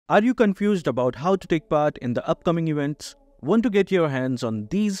Are you confused about how to take part in the upcoming events? Want to get your hands on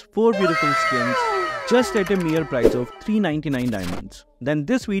these 4 beautiful skins just at a mere price of 399 diamonds? Then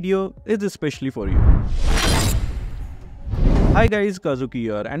this video is especially for you. Hi guys, Kazuki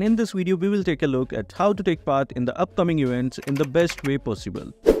here, and in this video we will take a look at how to take part in the upcoming events in the best way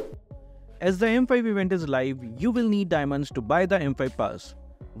possible. As the M5 event is live, you will need diamonds to buy the M5 pass.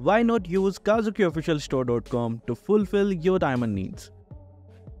 Why not use KazukiOfficialStore.com to fulfill your diamond needs?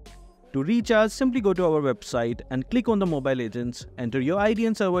 To recharge, simply go to our website and click on the mobile agents, enter your ID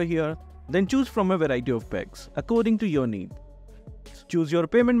and server here, then choose from a variety of packs according to your need. Choose your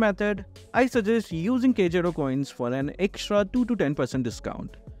payment method. I suggest using K0 coins for an extra 2 to 10%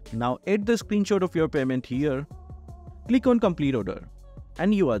 discount. Now add the screenshot of your payment here, click on complete order,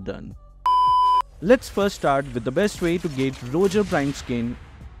 and you are done. Let's first start with the best way to get Roger Prime skin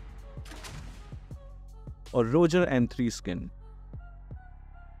or Roger M3 skin.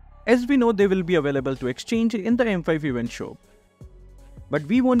 As we know, they will be available to exchange in the M5 event shop, but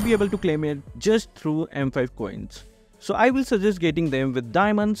we won't be able to claim it just through M5 coins. So I will suggest getting them with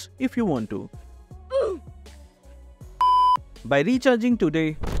diamonds if you want to. By recharging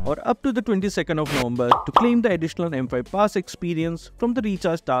today or up to the 22nd of November to claim the additional M5 pass experience from the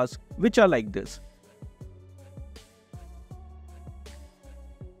recharge tasks, which are like this.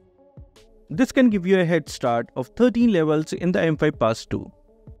 This can give you a head start of 13 levels in the M5 pass too.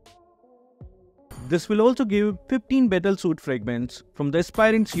 This will also give 15 battle suit fragments from the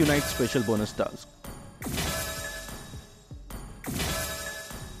Aspirants Unite special bonus task.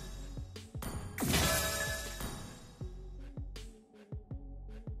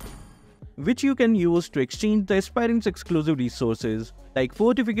 Which you can use to exchange the Aspirants exclusive resources like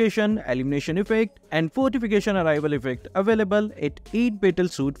Fortification, Elimination Effect and Fortification Arrival Effect available at 8 battle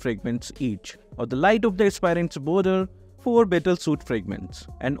suit fragments each, or the Light of the Aspirants border 4 battle suit fragments,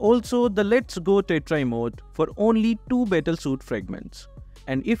 and also the Let's Go Tetra emote for only 2 battle suit fragments.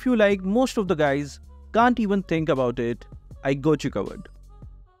 And if you like most of the guys can't even think about it, I got you covered.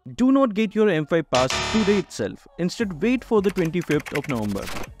 Do not get your M5 pass today itself, instead wait for the 25th of November.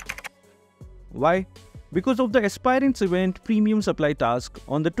 Why? Because of the Aspirants event premium supply task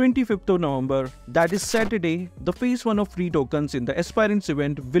on the 25th of November, that is Saturday, the phase 1 of free tokens in the Aspirants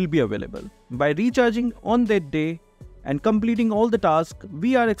event will be available. By recharging on that day and completing all the tasks,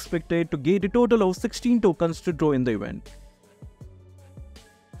 we are expected to get a total of 16 tokens to draw in the event.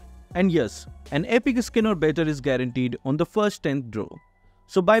 And yes, an epic skin or better is guaranteed on the first 10th draw.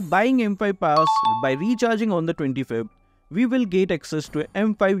 So by buying M5 pass by recharging on the 25th, we will get access to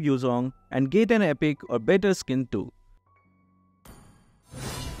M5 Yuzong and get an epic or better skin too.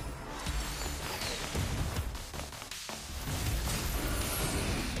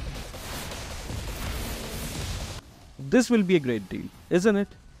 This will be a great deal, isn't it?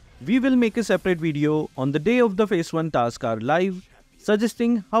 We will make a separate video on the day of the phase 1 task are live,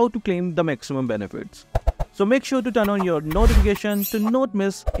 suggesting how to claim the maximum benefits. So make sure to turn on your notification to not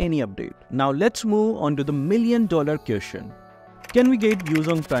miss any update. Now let's move on to the $1 million question. Can we get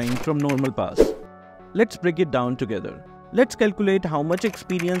Yuzong Prime from normal pass? Let's break it down together. Let's calculate how much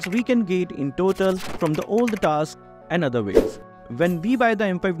experience we can get in total from all the tasks and other ways. When we buy the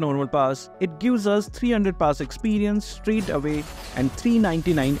M5 normal pass, it gives us 300 pass experience straight away and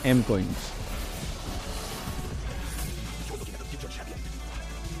 399 M coins.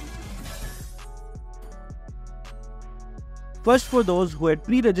 First, for those who had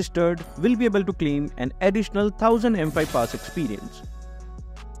pre-registered, will be able to claim an additional 1000 M5 pass experience.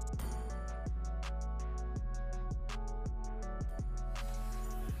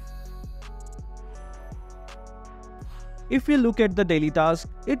 If we look at the daily task,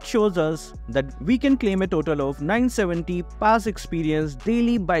 it shows us that we can claim a total of 970 pass experience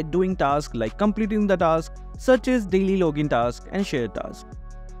daily by doing tasks like completing the task such as daily login task and share task.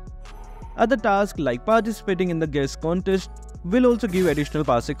 Other tasks like participating in the guest contest will also give additional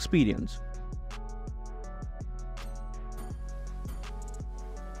pass experience.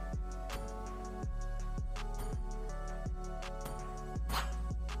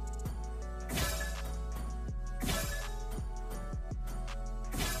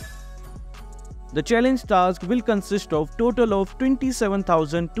 The challenge task will consist of total of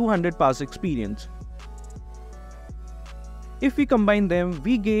 27,200 pass experience. If we combine them,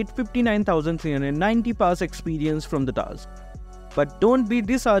 we get 59,390 pass experience from the task. But don't be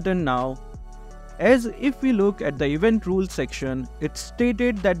disheartened now, as if we look at the event rules section, it's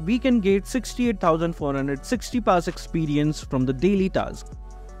stated that we can get 68,460 pass experience from the daily task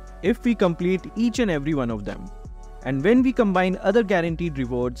if we complete each and every one of them. And when we combine other guaranteed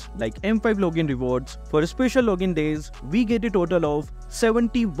rewards like M5 login rewards, for special login days, we get a total of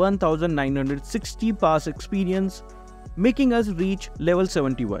 71,960 pass experience, making us reach level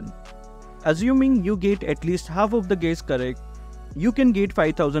 71. Assuming you get at least half of the guess correct, you can get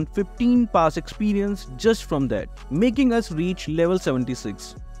 5,015 pass experience just from that, making us reach level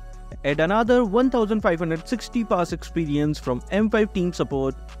 76. Add another 1,560 pass experience from M5 team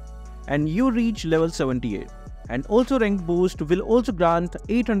support and you reach level 78. And also rank boost will also grant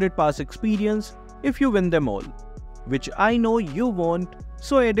 800 pass experience if you win them all, which I know you won't,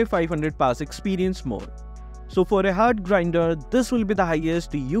 so add a 500 pass experience more. So for a hard grinder, this will be the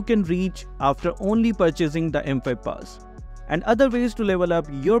highest you can reach after only purchasing the M5 pass. And other ways to level up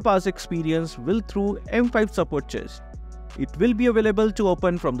your pass experience will through M5 support chest. It will be available to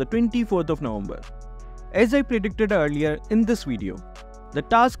open from the 24th of November. As I predicted earlier in this video, the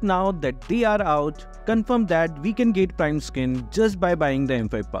task now that they are out confirm that we can get Prime skin just by buying the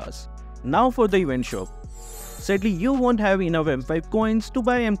M5 pass. Now for the event shop. Sadly, you won't have enough M5 coins to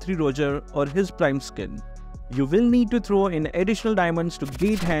buy M3 Roger or his Prime skin. You will need to throw in additional diamonds to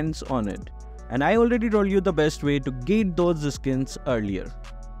get hands on it. And I already told you the best way to get those skins earlier.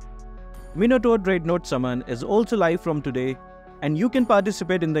 Minotaur Dreadnought Summon is also live from today and you can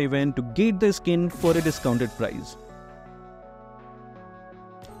participate in the event to get the skin for a discounted price.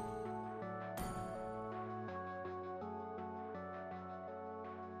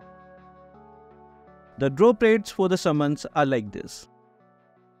 The drop rates for the summons are like this.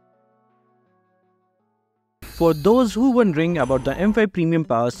 For those who wondering about the M5 Premium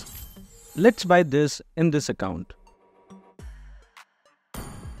Pass, let's buy this in this account.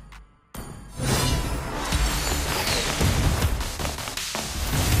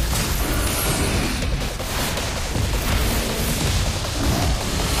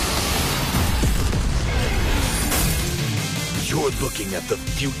 You're looking at the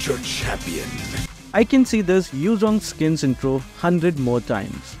future champion. I can see this Yuzong skins intro 100 more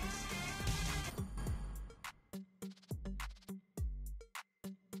times.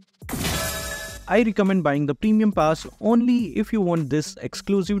 I recommend buying the premium pass only if you want this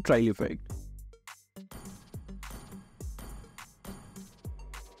exclusive trial effect.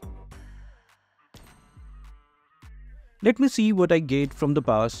 Let me see what I get from the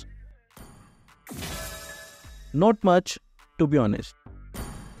pass. Not much, to be honest.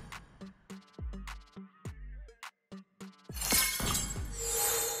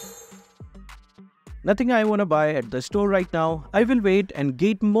 Nothing I wanna buy at the store right now. I will wait and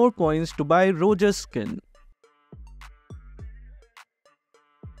get more coins to buy Roger's skin.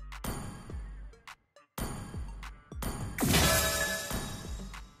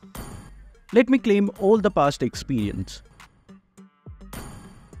 Let me claim all the past experience.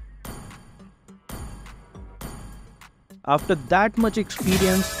 After that much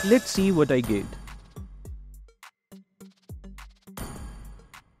experience, let's see what I get.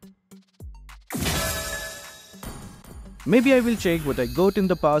 Maybe I will check what I got in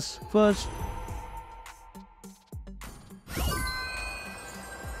the past first.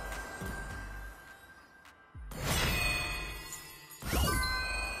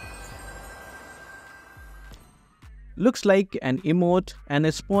 Looks like an emote and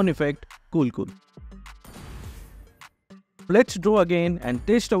a spawn effect. Cool. Let's draw again and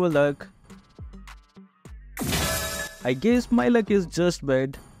test our luck. I guess my luck is just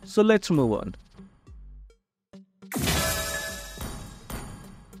bad, so let's move on.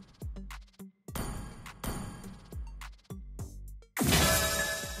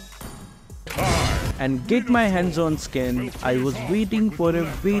 And get my hands on skin I was waiting for a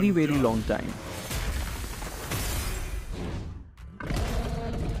very long time.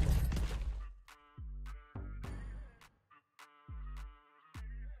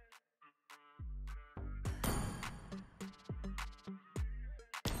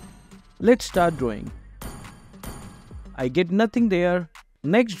 Let's start drawing. I get nothing there.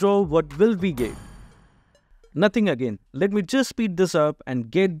 Next draw, what will we get? Nothing again. Let me just speed this up and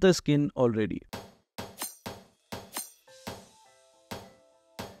get the skin already.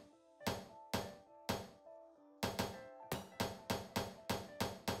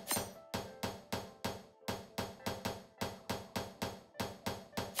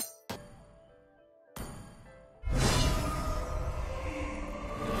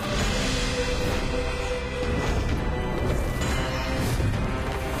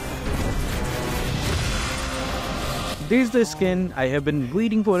 This is the skin I have been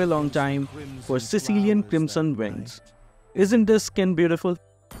waiting for a long time, for Sicilian Crimson Wings. Isn't this skin beautiful?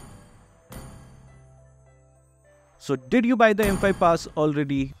 So did you buy the M5 pass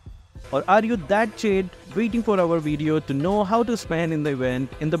already? Or are you that jade waiting for our video to know how to spam in the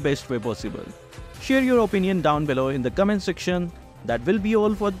event in the best way possible? Share your opinion down below in the comment section. That will be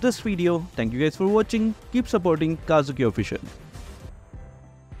all for this video. Thank you guys for watching. Keep supporting Kazuki Official.